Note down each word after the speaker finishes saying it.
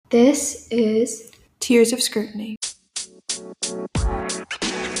This is Tears of Scrutiny.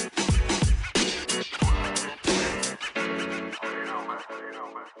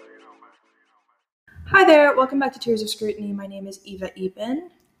 Hi there, welcome back to Tears of Scrutiny. My name is Eva Eben.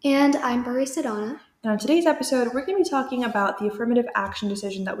 And I'm Bari Sedana. And on today's episode, we're going to be talking about the affirmative action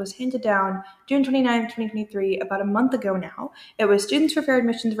decision that was handed down June 29, 2023, about a month ago now. It was Students for Fair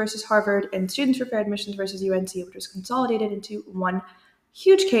Admissions versus Harvard and Students for Fair Admissions versus UNC, which was consolidated into one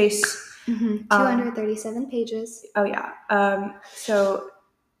huge case. 237 pages. Oh yeah. So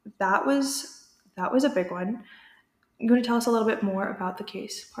that was a big one. You want to tell us a little bit more about the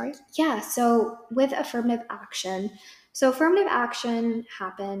case, Pari? Yeah, so with affirmative action. So affirmative action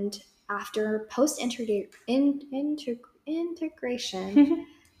happened after post-integration,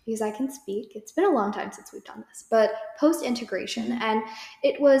 because I can speak. It's been a long time since we've done this, but post-integration. And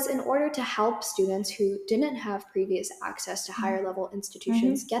it was in order to help students who didn't have previous access to higher level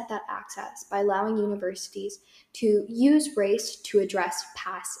institutions get that access by allowing universities to use race to address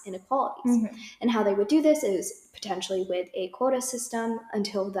past inequalities. And how they would do this is potentially with a quota system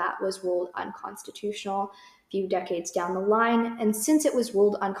until that was ruled unconstitutional a few decades down the line. And since it was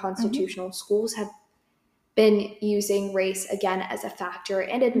ruled unconstitutional, schools have been using race again as a factor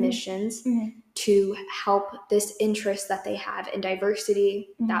in admissions to help this interest that they have in diversity.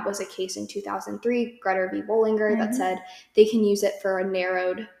 That was a case in 2003, Greta v. Bollinger, that said they can use it for a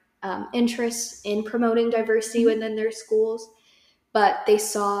narrowed interest in promoting diversity within their schools. But they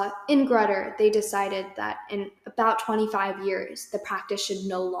saw in Greta, they decided that in about 25 years, the practice should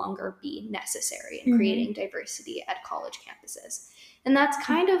no longer be necessary in creating diversity at college campuses. And that's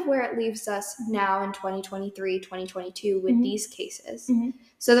kind of where it leaves us now in 2023, 2022 with these cases.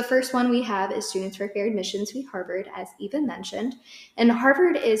 So the first one we have is Students for Fair Admissions v. Harvard, as Eva mentioned. And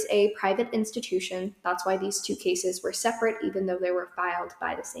Harvard is a private institution. That's why these two cases were separate, even though they were filed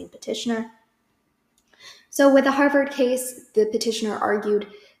by the same petitioner. So with the Harvard case, the petitioner argued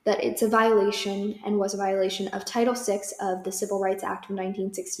that it's a violation and was a violation of Title VI of the Civil Rights Act of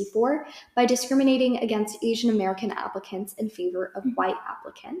 1964 by discriminating against Asian American applicants in favor of white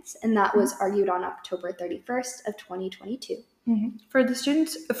applicants. And that was argued on October 31st of 2022. For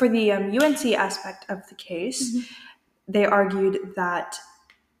the UNC aspect of the case, they argued that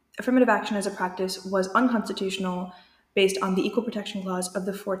affirmative action as a practice was unconstitutional based on the Equal Protection Clause of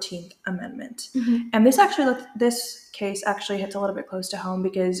the 14th Amendment. And this case actually hits a little bit close to home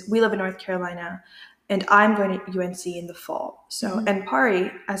because we live in North Carolina and I'm going to UNC in the fall. So, and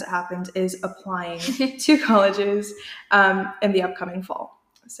Pari, as it happens, is applying to colleges in the upcoming fall.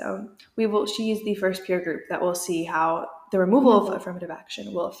 So she is the first peer group that will see how the removal of affirmative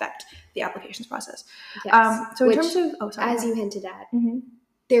action will affect the applications process. Yes. So in terms of, as you hinted at,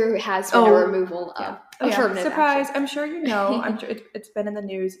 there has been a removal of affirmative surprise action. I'm sure you know. I'm sure it's been in the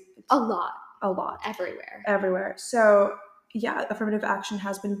news a lot everywhere. So yeah, affirmative action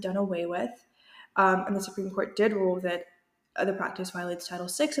has been done away with, and the Supreme Court did rule that the practice violates Title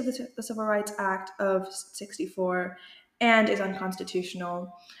VI of the Civil Rights Act of 64 and is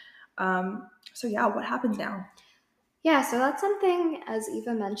unconstitutional. So yeah, what happens now? Yeah, so that's something, as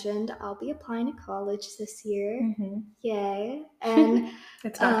Eva mentioned, I'll be applying to college this year. Yay. And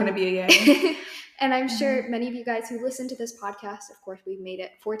it's not going to be a yay. And I'm sure many of you guys who listen to this podcast, of course, we've made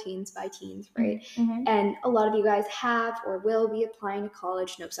it for teens by teens, right? And a lot of you guys have or will be applying to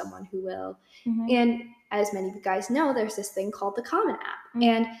college, know someone who will. And as many of you guys know, there's this thing called the Common App.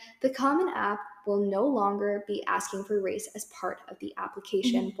 And the Common App will no longer be asking for race as part of the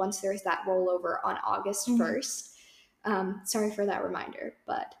application once there's that rollover on August 1st. Sorry for that reminder,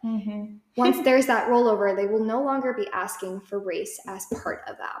 but once there's that rollover, they will no longer be asking for race as part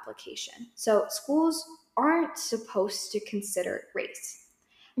of the application. So schools aren't supposed to consider race.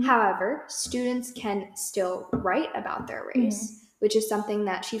 However, students can still write about their race, which is something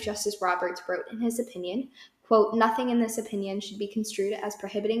that Chief Justice Roberts wrote in his opinion. Quote, "Nothing in this opinion should be construed as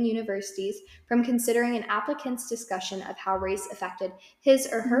prohibiting universities from considering an applicant's discussion of how race affected his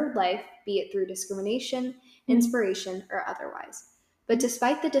or her life, be it through discrimination, inspiration, or otherwise. But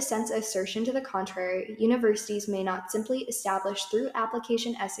despite the dissent's assertion to the contrary, universities may not simply establish through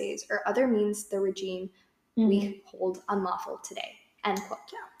application essays or other means the regime we hold unlawful today." End quote.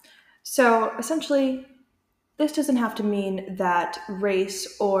 So essentially, this doesn't have to mean that race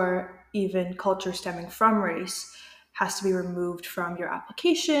or even culture stemming from race has to be removed from your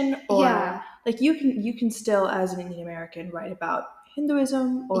application, or like you can still, as an Indian American, write about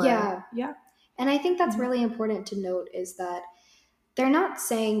Hinduism or And I think that's really important to note is that they're not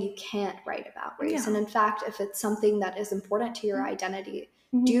saying you can't write about race. And in fact, if it's something that is important to your identity,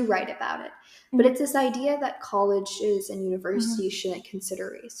 do write about it. But it's this idea that colleges and universities shouldn't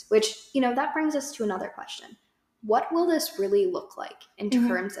consider race, which, that brings us to another question. What will this really look like in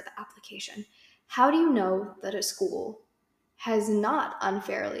terms of application? How do you know that a school has not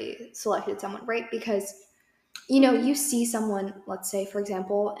unfairly selected someone, right? Because, you see someone, let's say, for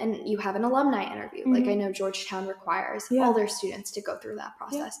example, and you have an alumni interview. Like I know Georgetown requires all their students to go through that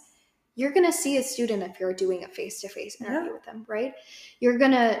process. You're going to see a student if you're doing a face-to-face interview with them, right? You're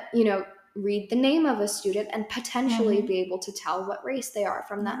going to, read the name of a student and potentially be able to tell what race they are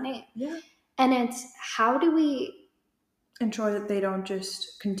from that name. Yeah. And it's, how do we ensure that they don't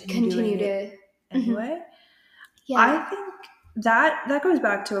just continue doing it anyway? Yeah. I think that goes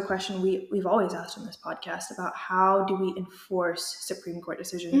back to a question we've always asked on this podcast about how do we enforce Supreme Court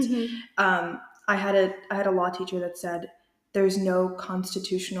decisions. I had a law teacher that said there's no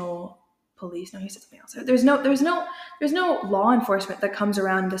constitutional police. No, he said something else. There's no law enforcement that comes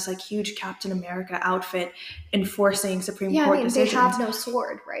around this like huge Captain America outfit enforcing Supreme Court decisions. They have no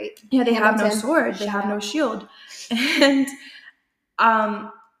sword, right? Yeah, they have no sword. They have no shield. And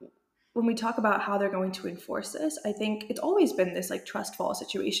when we talk about how they're going to enforce this, I think it's always been this like trust fall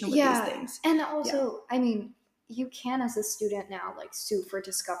situation with these things. And also, I mean, you can, as a student now, like sue for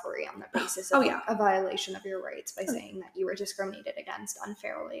discovery on the basis of a violation of your rights by saying that you were discriminated against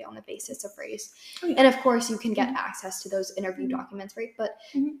unfairly on the basis of race. And of course, you can get access to those interview documents, right? But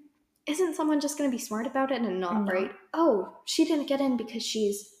isn't someone just going to be smart about it and not right? Oh, she didn't get in because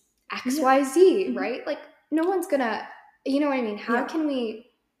she's XYZ, right? Like, no one's going to, you know what I mean? How can we...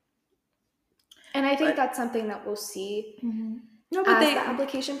 And I think that's something that we'll see as the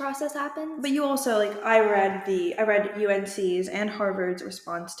application process happens. But you also, like, I read UNC's and Harvard's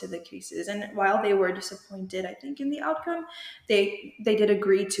response to the cases, and while they were disappointed, I think, in the outcome, they did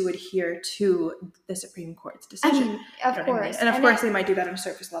agree to adhere to the Supreme Court's decision. I mean, of course, and of course they might do that on a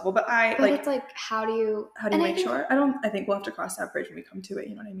surface level, but it's like, how do you make sure? I think we'll have to cross that bridge when we come to it.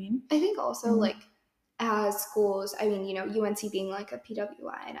 You know what I mean? I think also like, as schools, I mean, UNC being like a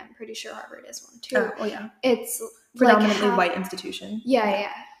PWI, and I'm pretty sure Harvard is one too. Oh yeah. It's predominantly white institution.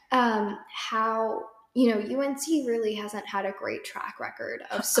 How, UNC really hasn't had a great track record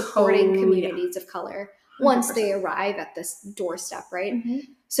of supporting communities of color 100%. Once they arrive at this doorstep, right?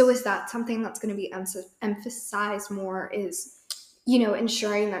 So is that something that's going to be emphasized more, is,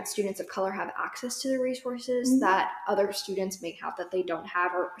 ensuring that students of color have access to the resources that other students may have that they don't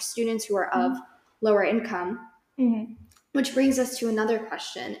have, or students who are of lower income. Which brings us to another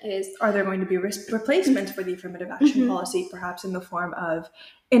question, is, are there going to be replacements for the affirmative action policy, perhaps in the form of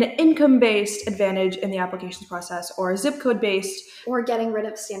an income-based advantage in the applications process, or zip code-based, or getting rid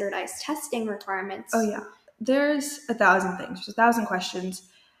of standardized testing requirements? Oh yeah, there's 1,000 things, there's 1,000 questions.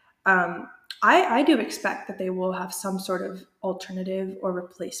 I do expect that they will have some sort of alternative or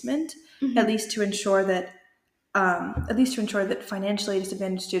replacement, at least to ensure that financially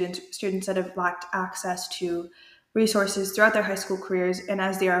disadvantaged students that have lacked access to resources throughout their high school careers, and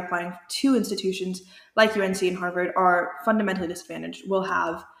as they are applying to institutions like UNC and Harvard, are fundamentally disadvantaged, will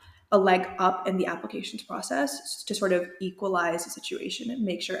have a leg up in the applications process to sort of equalize the situation and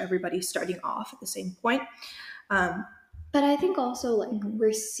make sure everybody's starting off at the same point. But I think also, like,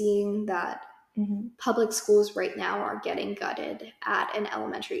 we're seeing that public schools right now are getting gutted at an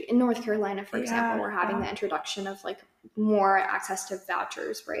elementary. In North Carolina, for example, we're having the introduction of, like, more access to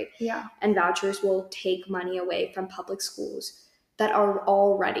vouchers, right? Yeah. And vouchers will take money away from public schools that are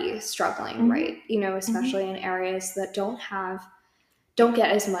already struggling, right? Especially in areas that don't get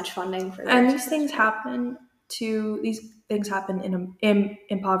as much funding for and these things happen in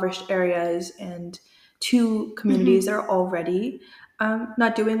impoverished areas and to communities that are already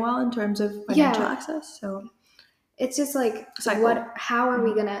not doing well in terms of financial access. So it's just like, how are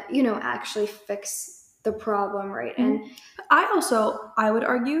we gonna actually fix the problem, right? And I would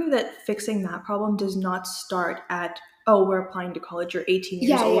argue that fixing that problem does not start at, oh, we're applying to college, you're 18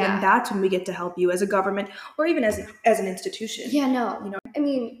 years old, and that's when we get to help you as a government or even as an institution. I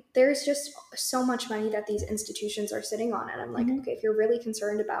mean, there's just so much money that these institutions are sitting on, and I'm like, okay, if you're really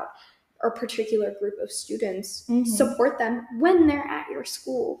concerned about a particular group of students, support them when they're at your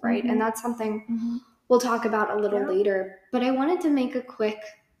school, right? And that's something we'll talk about a little later. But I wanted to make a quick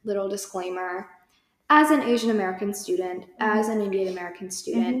little disclaimer. As an Asian American student, as an Indian American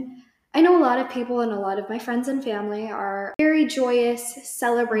student, I know a lot of people and a lot of my friends and family are very joyous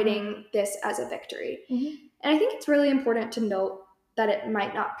celebrating this as a victory. And I think it's really important to note that it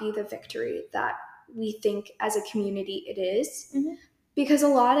might not be the victory that we think as a community it is. Because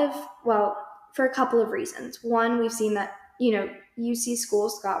for a couple of reasons. One, we've seen that, UC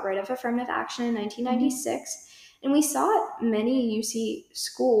schools got rid of affirmative action in 1996. And we saw at many UC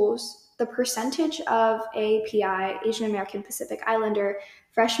schools, the percentage of AAPI, Asian American Pacific Islander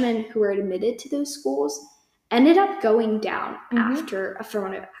freshmen who were admitted to those schools ended up going down after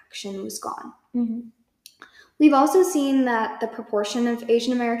affirmative action was gone. We've also seen that the proportion of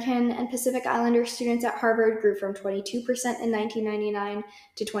Asian American and Pacific Islander students at Harvard grew from 22% in 1999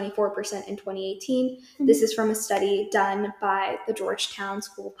 to 24% in 2018. This is from a study done by the Georgetown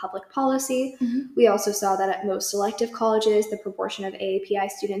School of Public Policy. We also saw that at most selective colleges, the proportion of AAPI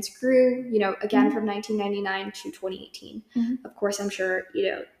students grew, again from 1999 to 2018. Of course, I'm sure,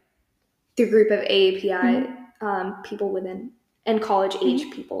 the group of AAPI people within and college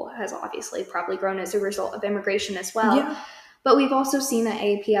age people has obviously probably grown as a result of immigration as well. Yeah. But we've also seen that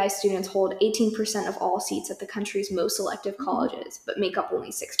AAPI students hold 18% of all seats at the country's most selective colleges, but make up only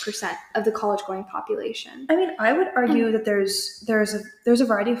 6% of the college-going population. I mean, I would argue that there's a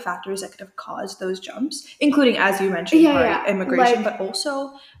variety of factors that could have caused those jumps, including, as you mentioned, immigration, but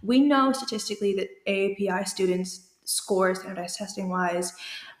also we know statistically that AAPI students score standardized testing wise.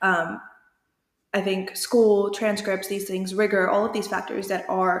 I think school transcripts, these things, rigor, all of these factors that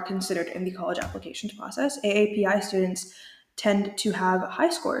are considered in the college applications process, AAPI students tend to have high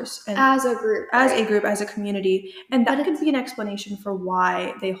scores. And as a group, as a community. And that could be an explanation for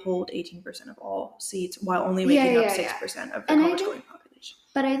why they hold 18% of all seats while only making up 6% of the college-going population.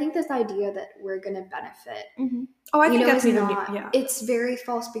 But I think this idea that we're going to benefit, I think that's it's very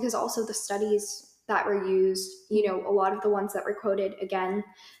false, because also the studies that were used, a lot of the ones that were quoted, again,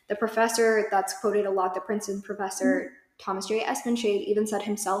 the professor that's quoted a lot, the Princeton professor, Thomas J. Espenshade, even said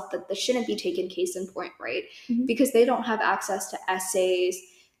himself that this shouldn't be taken case in point, right? Because they don't have access to essays,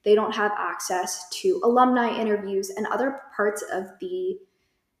 they don't have access to alumni interviews and other parts of the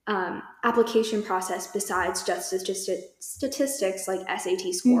application process besides just statistics like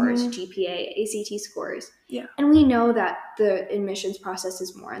SAT scores, GPA, ACT scores. Yeah. And we know that the admissions process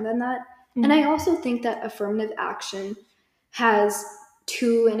is more than that. And I also think that affirmative action has,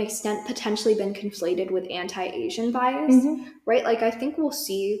 to an extent, potentially been conflated with anti-Asian bias, right? Like, I think we'll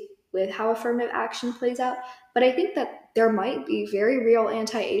see with how affirmative action plays out, but I think that there might be very real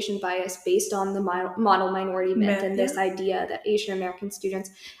anti-Asian bias based on the model minority myth and this idea that Asian American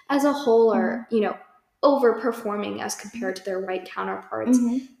students as a whole are, overperforming as compared to their white counterparts,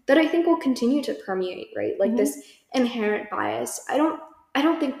 that I think will continue to permeate, right? Like this inherent bias. I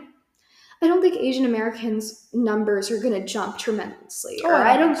don't think Asian Americans' numbers are going to jump tremendously. Or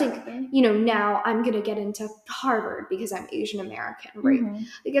I don't think, now I'm going to get into Harvard because I'm Asian American, right?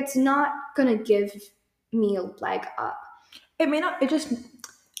 Like, it's not going to give me a leg up. It may not,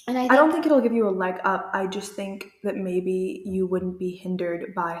 I don't think it'll give you a leg up. I just think that maybe you wouldn't be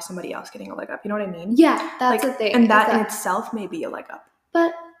hindered by somebody else getting a leg up. You know what I mean? Yeah, that's the thing. And that in itself may be a leg up.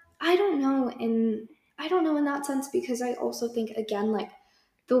 But I don't know in that sense, because I also think, again, like,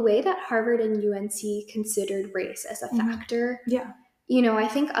 the way that Harvard and UNC considered race as a factor, I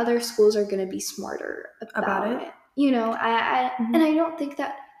think other schools are going to be smarter about it. And I don't think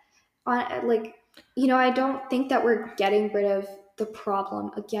that, I don't think that we're getting rid of the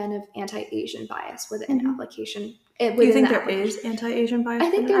problem, again, of anti-Asian bias within application. Do you think there is anti-Asian bias? I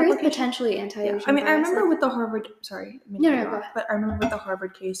think there is potentially anti-Asian bias. I mean, I remember with the Harvard, but I remember with the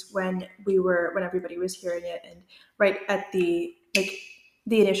Harvard case when everybody was hearing it, and right at the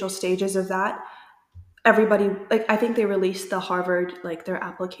initial stages of that, everybody, I think they released the Harvard, their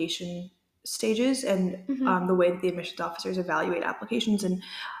application stages and the way that the admissions officers evaluate applications. And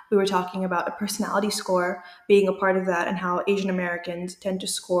we were talking about a personality score being a part of that, and how Asian Americans tend to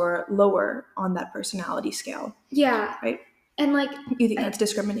score lower on that personality scale. Yeah. Right? And you think that's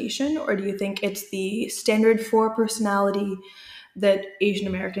discrimination, or do you think it's the standard for personality that Asian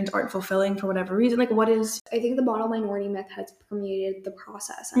Americans aren't fulfilling for whatever reason? What is... I think the model minority myth has permeated the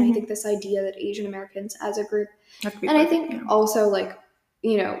process. And I think this idea that Asian Americans as a group, and I think also,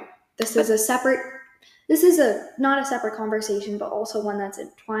 this is not a separate conversation, but also one that's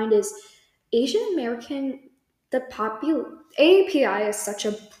entwined, is Asian American, AAPI is such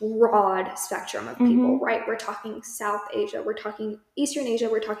a broad spectrum of people, right? We're talking South Asia, we're talking Eastern Asia,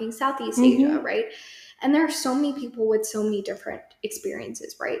 we're talking Southeast Asia, right? And there are so many people with so many different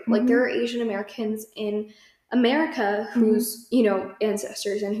experiences, right? There are Asian Americans in America whose,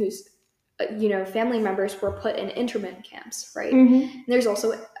 ancestors and whose, family members were put in internment camps, right? And there's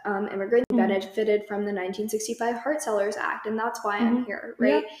also immigrants who benefited from the 1965 Hart-Sellers Act, and that's why I'm here,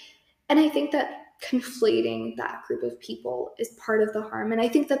 right? Yeah. And I think that conflating that group of people is part of the harm. And I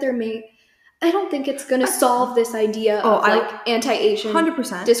think that I don't think it's going to solve this idea of anti-Asian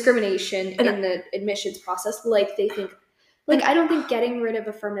 100% discrimination in the admissions process, like they think Like, I don't think getting rid of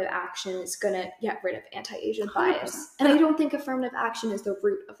affirmative action is going to get rid of anti-Asian 100%. bias. And I don't think affirmative action is the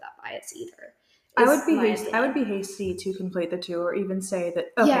root of that bias either. I would be hasty to conflate the two, or even say that,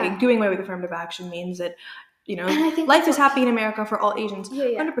 okay, doing away with affirmative action means that, you know, And I think life is happy in America for all Asians.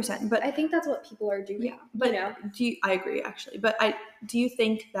 100%. But I think that's what people are doing. Yeah, but I agree, actually. But do you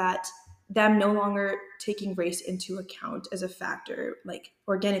think that them no longer taking race into account as a factor, like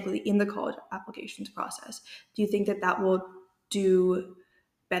organically in the college applications process, do you think that that will do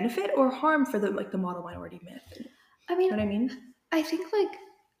benefit or harm for the model minority myth? I mean, you know what I mean? I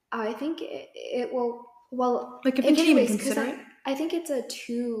think it will. Well, like if you can't even consider it. I think it's a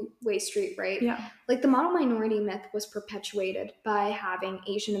two-way street, right? Yeah. Like the model minority myth was perpetuated by having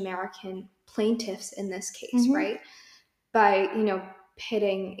Asian American plaintiffs in this case, right? By,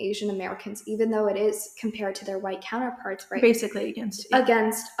 pitting Asian Americans, even though it is compared to their white counterparts, right? Basically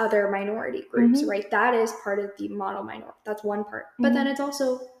against other minority groups, right? That is part of the model minority. That's one part. But then it's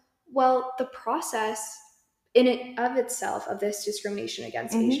also, the process in it of itself of this discrimination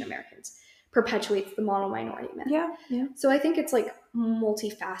against Asian Americans perpetuates the model minority myth. Yeah. So I think it's like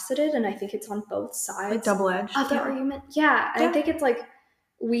multifaceted, and I think it's on both sides. Like double-edged. Of the argument. Yeah. And I think it's like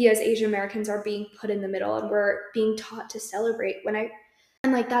we as Asian Americans are being put in the middle, and we're being taught to celebrate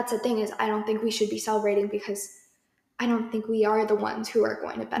and like that's the thing is I don't think we should be celebrating, because I don't think we are the ones who are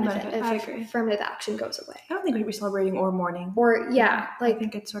going to benefit if affirmative action goes away. I don't think we'd be celebrating or mourning. I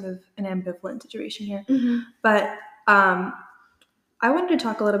think it's sort of an ambivalent situation here. But I wanted to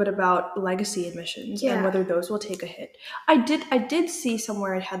talk a little bit about legacy admissions and whether those will take a hit. I did see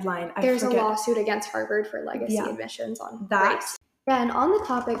somewhere a headline. There's a lawsuit against Harvard for legacy admissions on race. Yeah, and on the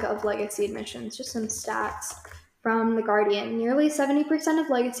topic of legacy admissions, just some stats from The Guardian. Nearly 70% of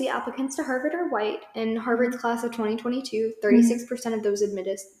legacy applicants to Harvard are white. In Harvard's class of 2022, 36% of those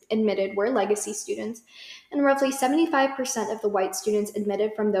admitted were legacy students, and roughly 75% of the white students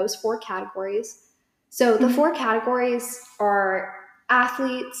admitted from those four categories. So the four categories are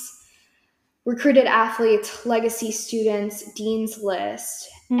athletes, recruited athletes, legacy students, dean's list,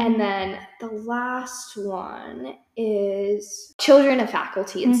 and then the last one is children of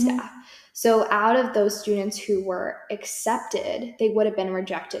faculty and staff. So out of those students who were accepted, they would have been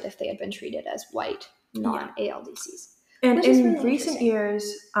rejected if they had been treated as white non-ALDCs. And in really recent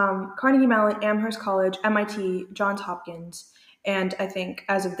years, Carnegie Mellon, Amherst College, MIT, Johns Hopkins, and I think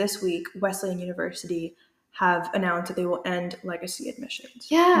as of this week, Wesleyan University have announced that they will end legacy admissions.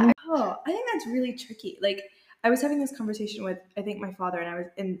 Yeah. I think that's really tricky. Like, I was having this conversation with, I think, my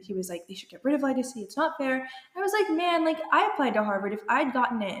father, and he was like, they should get rid of legacy. It's not fair. I was like, man, like, I applied to Harvard. If I'd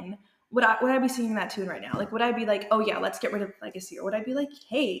gotten in, would I be singing that tune right now? Like, would I be like, oh yeah, let's get rid of legacy? Or would I be like,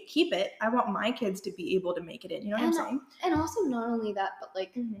 hey, keep it. I want my kids to be able to make it in. You know what I'm saying? And also not only that, but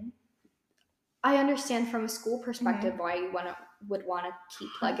like, I understand from a school perspective why you would want to keep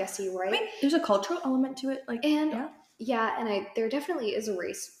legacy, right? I mean, there's a cultural element to it. Like, and there definitely is a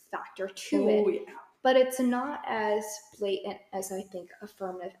race factor to it. Yeah. But it's not as blatant as I think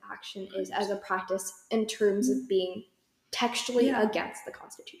affirmative action is as a practice in terms of being textually against the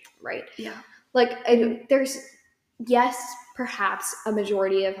Constitution, right? Yeah. Like, there's, perhaps a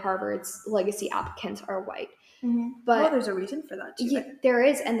majority of Harvard's legacy applicants are white. But there's a reason for that too. Yeah, there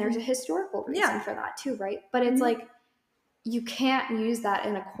is, and there's a historical reason for that too, right? But it's like, you can't use that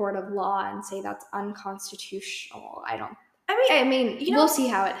in a court of law and say that's unconstitutional. I mean, we'll see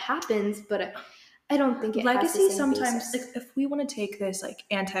how it happens, but I don't think it legacy has the same sometimes basis. Like, if we want to take this like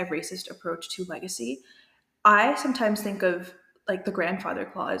anti-racist approach to legacy, I sometimes think of like the grandfather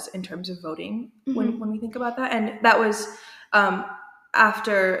clause in terms of voting when we think about that. And that was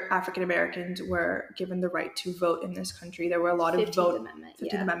after African Americans were given the right to vote in this country. There were a lot of 15th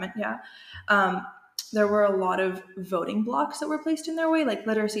Amendment, there were a lot of voting blocks that were placed in their way, like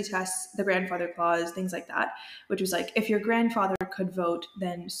literacy tests, the grandfather clause, things like that, which was like, if your grandfather could vote,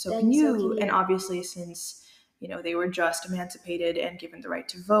 then so can you. And obviously, since they were just emancipated and given the right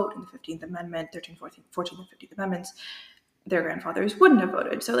to vote in the 15th Amendment, 13th, 14th, and 15th Amendments, their grandfathers wouldn't have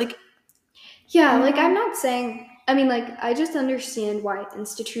voted. So like, like, I'm not saying, I mean, like, I just understand why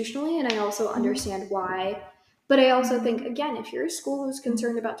institutionally, and I also understand why. But I also think, again, if you're a school who's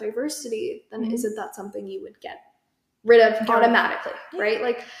concerned about diversity, then isn't that something you would get rid of automatically, right?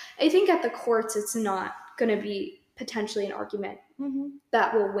 Like, I think at the courts, it's not going to be potentially an argument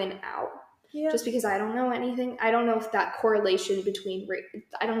that will win out. Just because I don't know anything. I don't know if that correlation between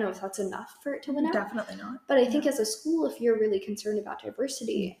I don't know if that's enough for it to win out. Definitely not. But I think as a school, if you're really concerned about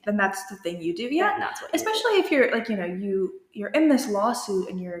diversity, then that's the thing you do. Yeah, then that's what especially if you're like, you're in this lawsuit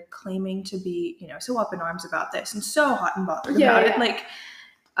and you're claiming to be, so up in arms about this and so hot and bothered about it. Like,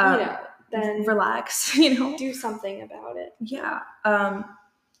 then relax, do something about it. Yeah.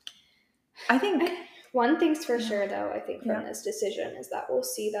 I think one thing's for sure, though, I think from this decision is that we'll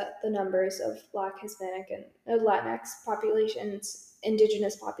see that the numbers of Black, Hispanic, and Latinx populations,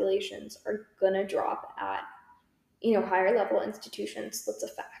 indigenous populations, are gonna drop at higher level institutions. That's a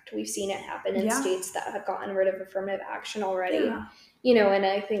fact. We've seen it happen in states that have gotten rid of affirmative action already. And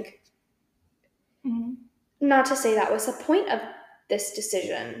I think, not to say that was the point of this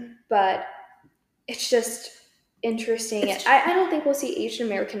decision, but it's just interesting. I don't think we'll see Asian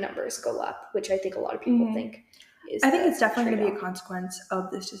American numbers go up, which I think a lot of people think is. I think it's definitely going to be a consequence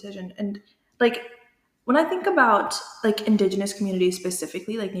of this decision. And when I think about indigenous communities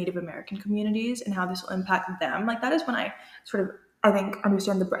specifically, like Native American communities, and how this will impact them, that is when I sort of, I think,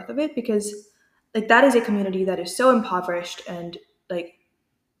 understand the breadth of it, because that is a community that is so impoverished and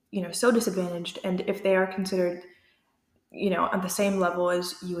so disadvantaged. And if they are considered on the same level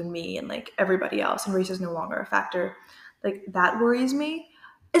as you and me and everybody else, and race is no longer a factor, that worries me,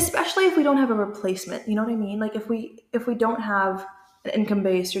 especially if we don't have a replacement. You know what I mean? If we don't have an income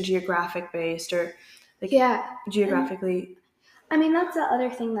based or geographic based or geographically. I mean, that's the other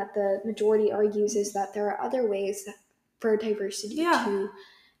thing that the majority argues, is that there are other ways for diversity to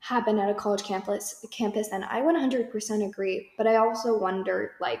happen at a college campus, and I 100% agree. But I also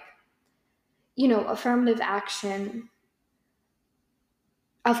wonder, affirmative action.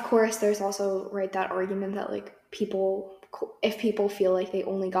 Of course, there's also that argument that if people feel like they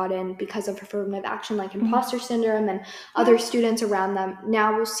only got in because of affirmative action, imposter syndrome and other students around them,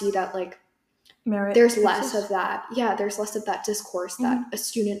 now we'll see that merit there's less of that. Yeah, there's less of that discourse that a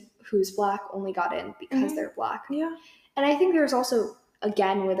student who's Black only got in because they're Black. Yeah. And I think there's also,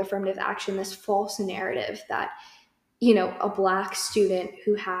 again, with affirmative action, this false narrative that, a Black student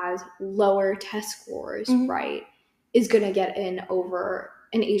who has lower test scores, right, is going to get in over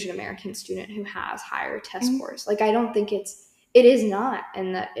an Asian American student who has higher test scores. I don't think it is not,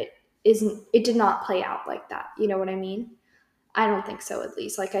 and that it did not play out like that. You know what I mean? I don't think so, at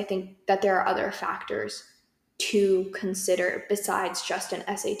least. I think that there are other factors to consider besides just an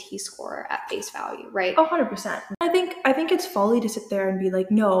SAT score at face value, right? 100%. I think it's folly to sit there and be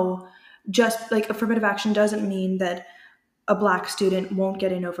like, no, just affirmative action doesn't mean that a Black student won't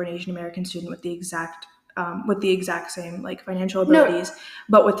get in over an Asian American student with the exact same financial abilities,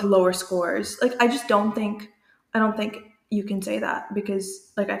 but with lower scores. I don't think you can say that,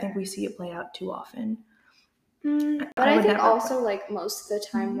 because I think we see it play out too often. But I think also most of the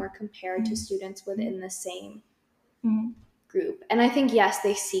time we're compared to students within the same group, and I think yes,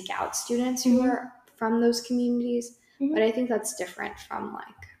 they seek out students who are from those communities, but I think that's different from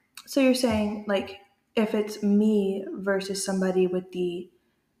So you're saying if it's me versus somebody with the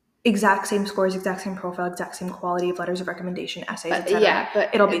exact same scores, exact same profile, exact same quality of letters of recommendation, essays, etc.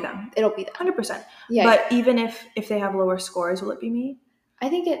 But it'll be them. 100%. Yeah. But even if they have lower scores, will it be me? I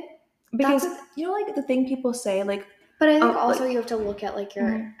think it, because the thing people say but I think also you have to look at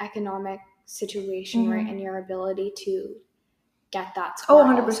your economic situation, right, and your ability to get that score.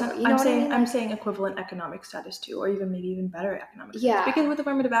 100%. I'm saying equivalent economic status too, or maybe even better economic status. Because with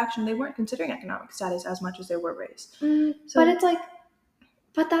affirmative action, they weren't considering economic status as much as they were race. But it's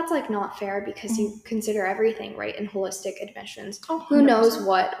but that's not fair, because you consider everything, right, in holistic admissions. 100%. Who knows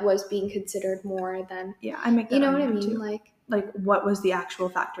what was being considered more than? Yeah, I make that. You know what I mean? Too. What was the actual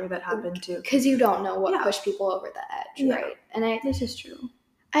factor that happened to? Because you don't know what pushed people over the edge, right? And this is true.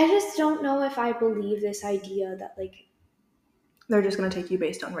 I just don't know if I believe this idea that they're just going to take you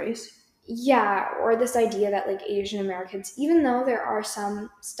based on race. Yeah, or this idea that Asian Americans, even though there are some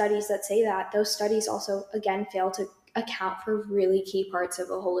studies that say that, those studies also again fail to account for really key parts of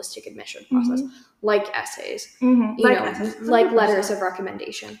a holistic admission process, like essays, like letters of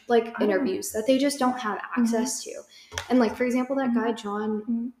recommendation, interviews that they just don't have access to. And for example, that guy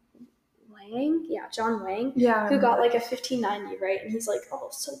John Wang, who got a 1590, right? And he's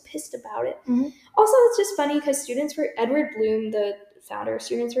so pissed about it. Also, it's just funny because Edward Bloom, the founder of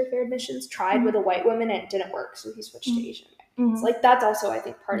Students for Fair Admissions, tried with a white woman and it didn't work, so he switched to Asian Americans. That's also, I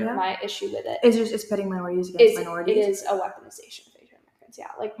think, part of my issue with it. It's pitting minorities against minorities. It is a weaponization of Asian Americans. Yeah,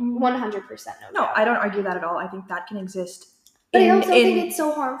 100%. No, I don't argue that at all. I think that can exist. But I also think it's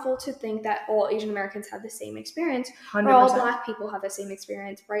so harmful to think that all Asian Americans have the same experience, 100%. Or all Black people have the same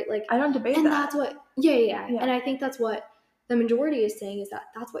experience, right? I don't debate and that. And that's what, yeah. And I think that's what the majority is saying, is that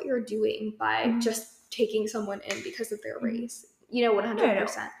that's what you're doing by just taking someone in because of their race.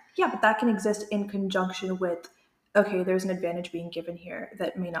 100%. Yeah, but that can exist in conjunction with okay, there's an advantage being given here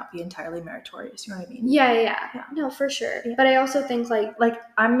that may not be entirely meritorious. You know what I mean? Yeah. No, for sure. But I also think like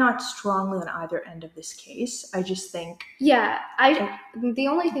I'm not strongly on either end of this case. I just think the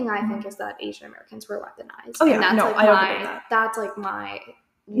only thing I think is that Asian Americans were weaponized. Oh yeah, and that's no, like I don't agree with that. That's like my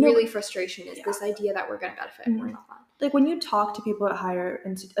No, really frustration is this idea that we're going to benefit and we're not. Like when you talk to people at higher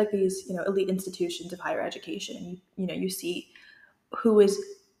like these elite institutions of higher education, and you see who is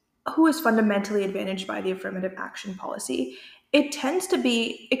fundamentally advantaged by the affirmative action policy, it tends to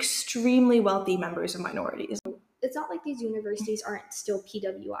be extremely wealthy members of minorities. It's not like these universities aren't still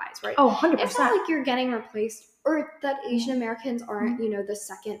PWIs, right? Oh, 100%. It's not like you're getting replaced, or that Asian Americans aren't, the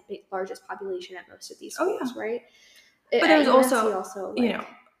second largest population at most of these schools, right? But there's also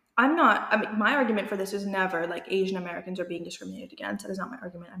my argument for this is never like Asian Americans are being discriminated against. That is not my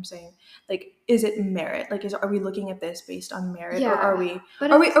argument. I'm saying, like, is it merit? Like, are we looking at this based on merit, or are we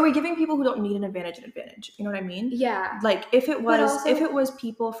giving people who don't need an advantage? You know what I mean? Yeah. Like, if it was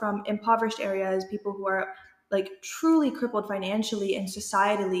people from impoverished areas, people who are like truly crippled financially and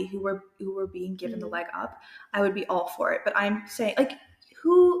societally, who were being given the leg up, I would be all for it. But I'm saying, like,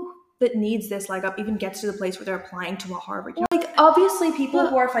 who that needs this leg up even gets to the place where they're applying to a Harvard? Like, obviously people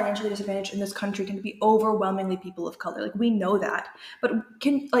who are financially disadvantaged in this country can be overwhelmingly people of color. Like, we know that. But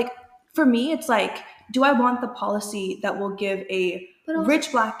for me, it's like, do I want the policy that will give a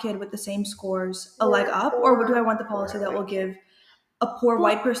rich black kid with the same scores a leg up, or do I want the policy that will give a poor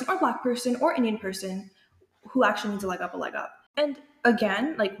white person or black person or Indian person who actually needs a leg up? And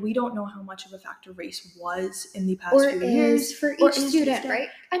again, like, we don't know how much of a factor race was in the past few years for each student, right?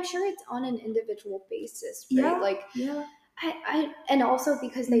 I'm sure it's on an individual basis, right? And also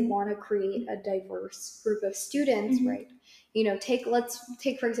because they want to create a diverse group of students, right? Let's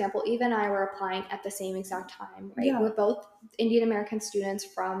take for example, Eva and I were applying at the same exact time, right? We're both Indian American students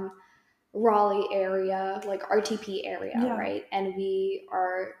from Raleigh area, like RTP area, right? And we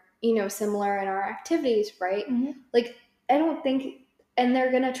are, similar in our activities, right? Like, I don't think, and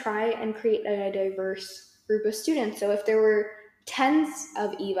they're going to try and create a diverse group of students. So if there were tens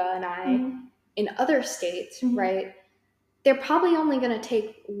of Eva and I in other states, right, they're probably only going to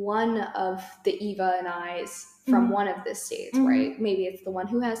take one of the Eva and I's from one of the states, right? Maybe it's the one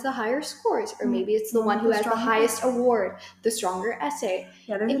who has the higher scores, or maybe it's the one who has the highest award, the stronger essay.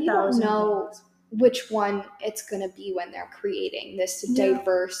 And you don't know which one it's going to be when they're creating this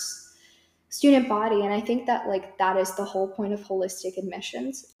diverse student body. And I think that, like, that is the whole point of holistic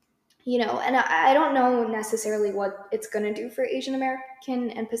admissions. And I don't know necessarily what it's going to do for Asian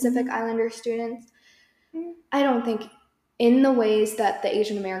American and Pacific Islander students. I don't think in the ways that the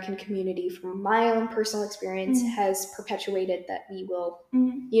Asian American community, from my own personal experience, has perpetuated that we will,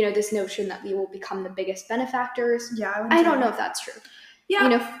 this notion that we will become the biggest benefactors. I don't know if that's true.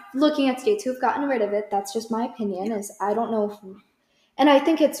 Looking at states who have gotten rid of it, that's just my opinion, is I don't know and I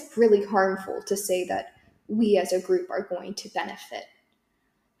think it's really harmful to say that we as a group are going to benefit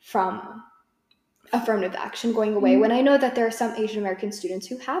from affirmative action going away, when I know that there are some Asian American students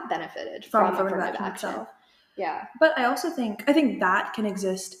who have benefited from affirmative action itself. Yeah. But I think that can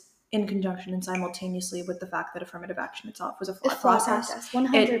exist in conjunction and simultaneously with the fact that affirmative action itself was a flawed process.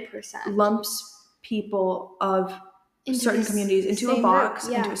 100%. It lumps people of certain communities into a box,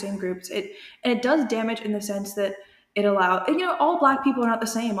 into the same groups. And it does damage in the sense that it allows, all black people are not the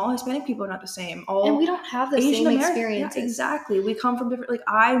same, all Hispanic people are not the same, and we don't have the Asian same experiences. Yeah, exactly. We come from different,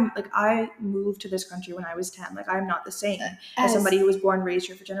 I moved to this country when I was 10. Like, I'm not the same as somebody who was born, raised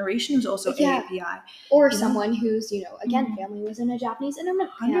here for generations, also AAPI. Or someone whose, again, family was in a Japanese internment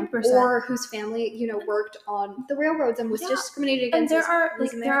camp, or whose family, worked on the railroads and was discriminated against.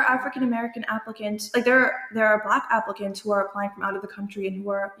 And there are African American applicants, like there are black applicants who are applying from out of the country and who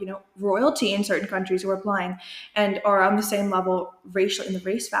are, royalty in certain countries who are applying and are on the same level racially in the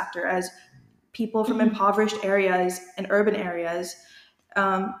race factor as people from impoverished areas and urban areas,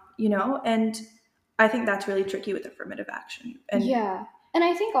 and I think that's really tricky with affirmative action. And and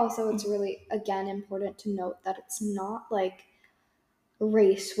I think also it's really, again, important to note that it's not like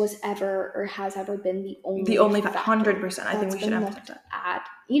race was ever or has ever been the only factor. 100%. I think we should emphasize that.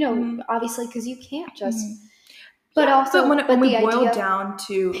 Obviously, because you can't just. But also, when we boil down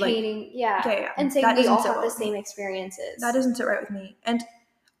to painting, and saying we all have the same experiences. That doesn't sit right with me. And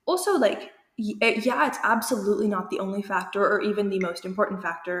also, it's absolutely not the only factor or even the most important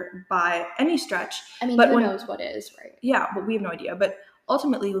factor by any stretch. I mean, who knows what is, right? Yeah, but we have no idea. But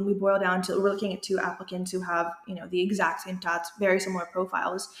ultimately, when we boil down to, we're looking at two applicants who have, the exact same stats, very similar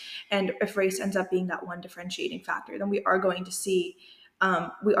profiles. And if race ends up being that one differentiating factor, then we are going to see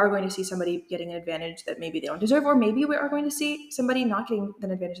we are going to see somebody getting an advantage that maybe they don't deserve, or maybe we are going to see somebody not getting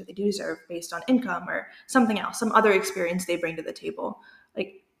an advantage that they do deserve based on income or something else, some other experience they bring to the table.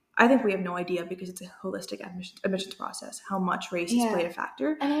 Like, I think we have no idea, because it's a holistic admissions process, how much race has played a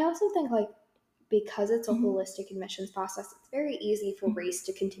factor. And I also think, like, because it's a Mhm. holistic admissions process, it's very easy for race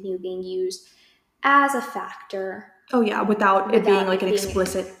to continue being used as a factor. Oh yeah, without it being like an being-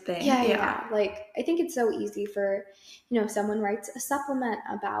 explicit thing. Yeah. Like, I think it's so easy for, someone writes a supplement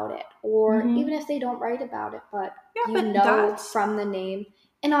about it, or Mhm. even if they don't write about it, but Yeah, but that's from the name.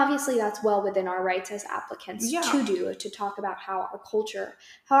 And obviously that's well within our rights as applicants Yeah. to talk about how our culture,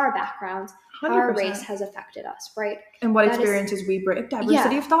 how our backgrounds, how our race 100%. has affected us, right? And what That is- experiences we bring.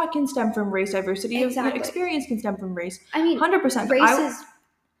 Diversity of thought can stem from race. Diversity of Exactly. experience can stem from race. I mean, 100%. race is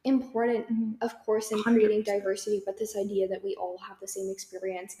important, Mhm. of course, in creating diversity, but this idea that we all have the same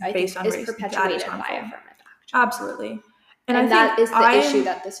experience, I Based think, on is race, that is perpetuated by harmful. affirmative action. Absolutely. And I that think is the issue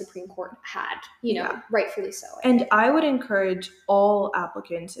that the Supreme Court had, Yeah. rightfully so. And I would encourage all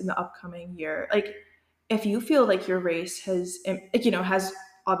applicants in the upcoming year, like, if you feel like your race has, has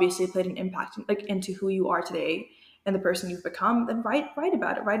obviously played an impact, like, into who you are today and the person you've become, then write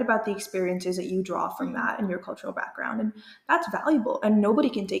about it. Write about the experiences that you draw from that and your cultural background, and that's valuable. And nobody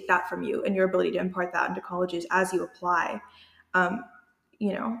can take that from you and your ability to impart that into colleges as you apply.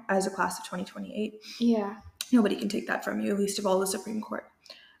 As a class of 2028. Yeah. Nobody can take that from you, least of all the Supreme Court.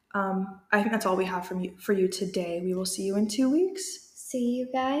 I think that's all we have for you today. We will see you in 2 weeks. See you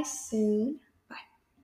guys soon.